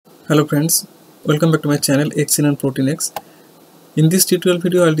Hello friends, welcome back to my channel Xgene and proteinX. In this tutorial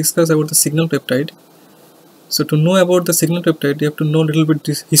video I'll discuss about the signal peptide. So to know about the signal peptide you have to know a little bit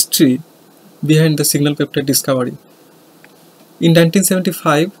this history behind the signal peptide discovery. In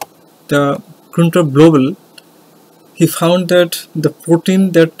 1975 the Gunther Blobel he found that the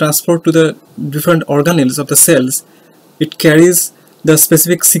protein that transport to the different organelles of the cells, it carries the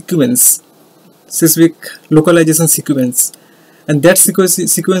specific sequence, specific localization sequence, and that sequence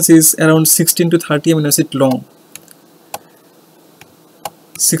is around 16 to 30 amino acid long.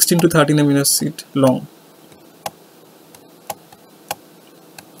 16 to 13 amino acid long.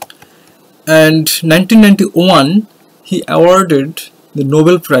 And 1991 he awarded the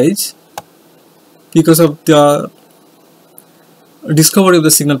Nobel Prize because of the discovery of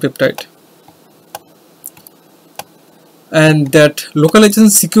the signal peptide. And that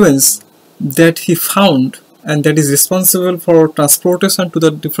localization sequence that he found and that is responsible for transportation to the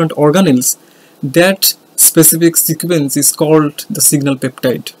different organelles, that specific sequence is called the signal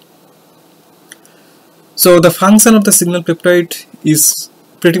peptide. So the function of the signal peptide is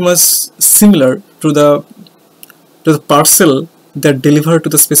pretty much similar to the parcel that deliver to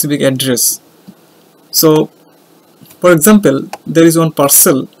the specific address. So for example, there is one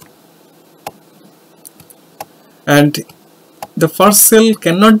parcel and the parcel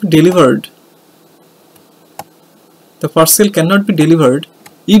cannot be delivered. The parcel cannot be delivered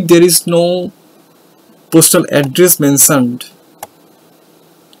if there is no postal address mentioned.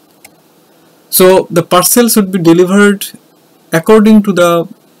 So the parcel should be delivered according to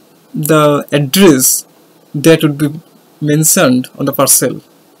the address that would be mentioned on the parcel,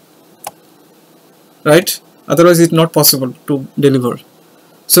 right? Otherwise it's not possible to deliver.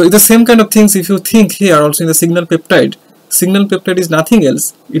 So it's the same kind of things if you think here also in the signal peptide. Signal peptide is nothing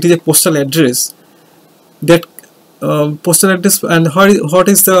else, it is a postal address. That postal address, and what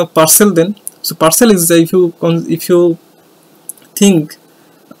is the parcel then? So parcel is the, if you think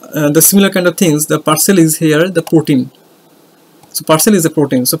the similar kind of things, the parcel is here the protein. So parcel is the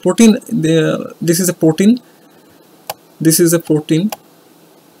protein. So protein, this is a protein, this is a protein,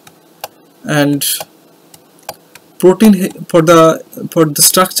 and protein for the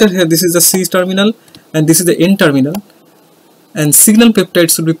structure here, this is the C-terminal and this is the N-terminal, and signal peptide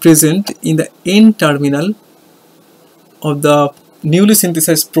should be present in the N-terminal of the newly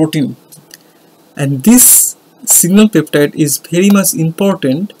synthesized protein. And this signal peptide is very much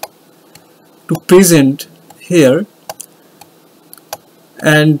important to present here,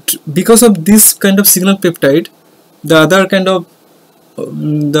 and because of this kind of signal peptide, the other kind of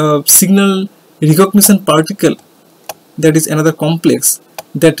the signal recognition particle, that is another complex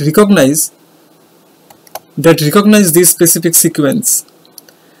that recognize this specific sequence,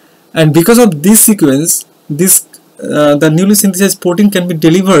 and because of this sequence, this the newly synthesized protein can be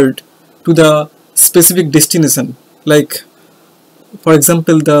delivered to the specific destination, like for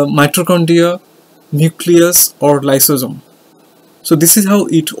example the mitochondria, nucleus or lysosome. So this is how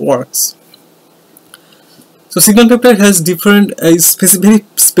it works. So signal peptide has different very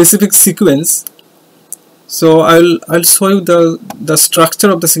specific sequence. So I'll show you the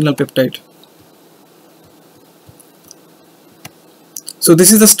structure of the signal peptide. So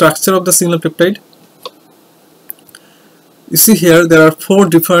this is the structure of the signal peptide. You see here there are 4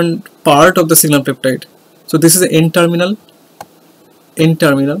 different parts of the signal peptide. So this is the N-terminal,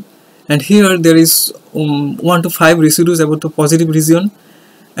 and here there is 1 to 5 residues about the positive region,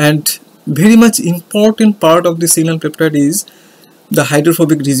 and very much important part of the signal peptide is the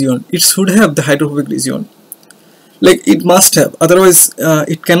hydrophobic region. It should have the hydrophobic region, like it must have, otherwise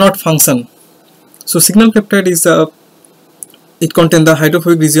it cannot function. So signal peptide is it contains the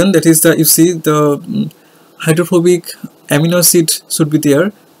hydrophobic region, that is the, you see the hydrophobic amino acid should be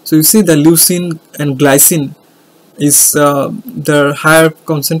there. So you see the leucine and glycine is the higher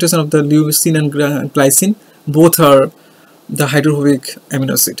concentration of the leucine and glycine, both are the hydrophobic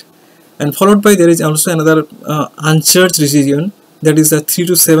amino acid, and followed by there is also another uncharged region, that is the 3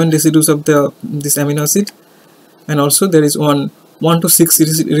 to 7 residues of this amino acid, and also there is 1 to 6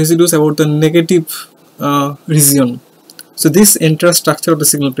 residues about the negative region. So this entire structure of the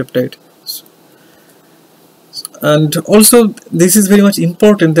signal peptide. And also this is very much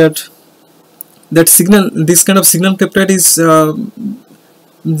important that this kind of signal peptide is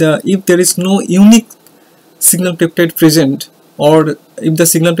if there is no unique signal peptide present, or if the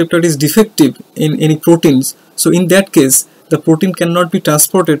signal peptide is defective in any proteins, so in that case the protein cannot be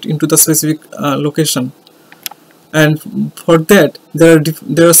transported into the specific location. And for that there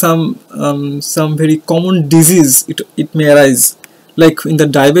are some very common disease it may arise, like in the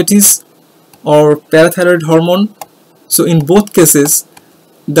diabetes or parathyroid hormone. So in both cases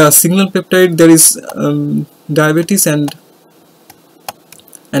the signal peptide, there is diabetes and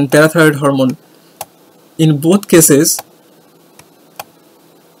parathyroid hormone. In both cases,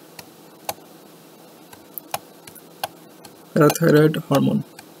 parathyroid hormone.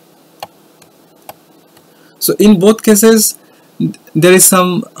 So in both cases there is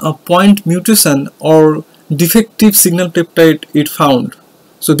some point mutation or defective signal peptide it found.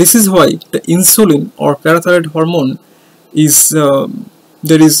 So this is why the insulin or parathyroid hormone is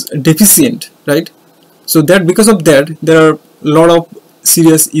there is deficient, right? So that because of that there are a lot of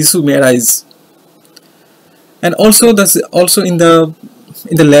serious issue may arise. And also that's also in the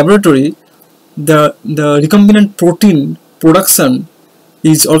laboratory, the recombinant protein production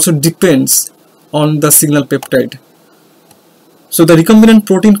is also depends on the signal peptide. So the recombinant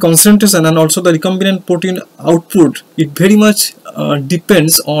protein concentration and also the recombinant protein output, it very much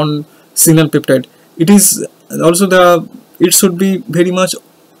depends on signal peptide. It is also it should be very much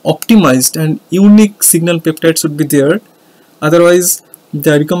optimized and unique signal peptide should be there, otherwise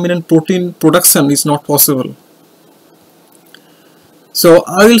the recombinant protein production is not possible. So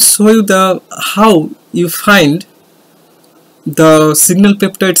I will show you how you find the signal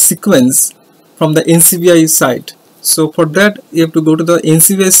peptide sequence from the Ncbi site. So for that you have to go to the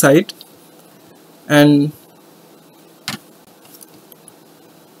Ncbi site, and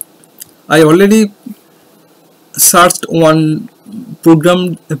I already searched one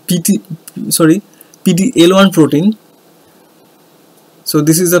program PDL1 protein. So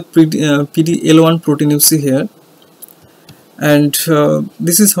this is a PDL1 protein you see here, and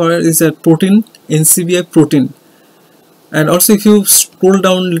this is where is a protein, Ncbi protein. And also if you scroll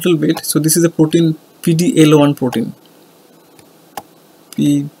down a little bit, so this is a protein PDL1 protein,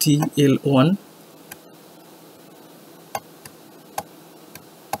 PDL1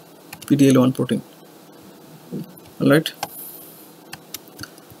 protein. Alright,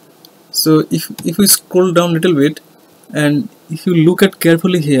 so if we scroll down a little bit and if you look at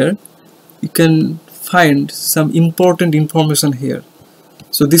carefully here, you can find some important information here.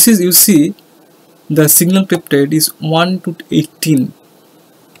 So this is, you see, the signal peptide is 1 to 18.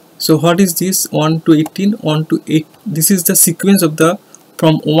 So what is this 1 to 18? 1 to 8. This is the sequence of the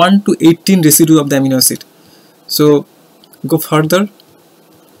from 1 to 18 residue of the amino acid. So go further,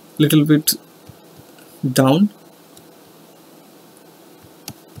 little bit down.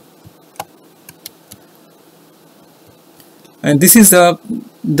 And this is the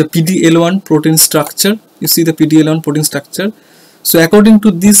PDL1 protein structure. You see the PDL1 protein structure. So according to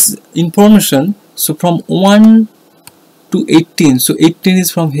this information, so from 1 to 18, so 18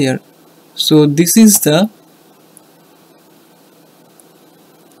 is from here. So this is the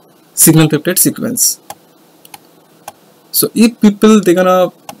signal peptide sequence. So if people they're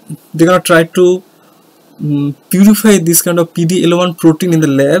gonna try to purify this kind of PDL1 protein in the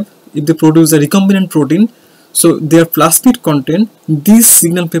lab, if they produce a recombinant protein, so their plasmid contain this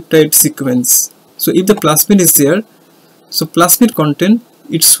signal peptide sequence. So if the plasmid is there, so plasmid content,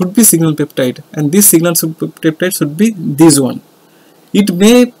 it should be signal peptide, and this signal peptide should be this one. It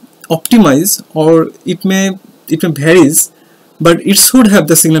may optimize or it may varies, but it should have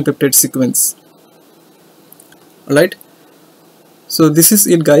the signal peptide sequence. Alright, so this is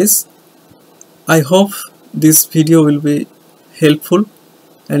it, guys. I hope this video will be helpful,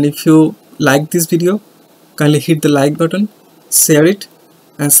 and if you like this video, kindly hit the like button, share it,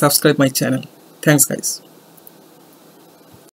 and subscribe my channel. Thanks, guys.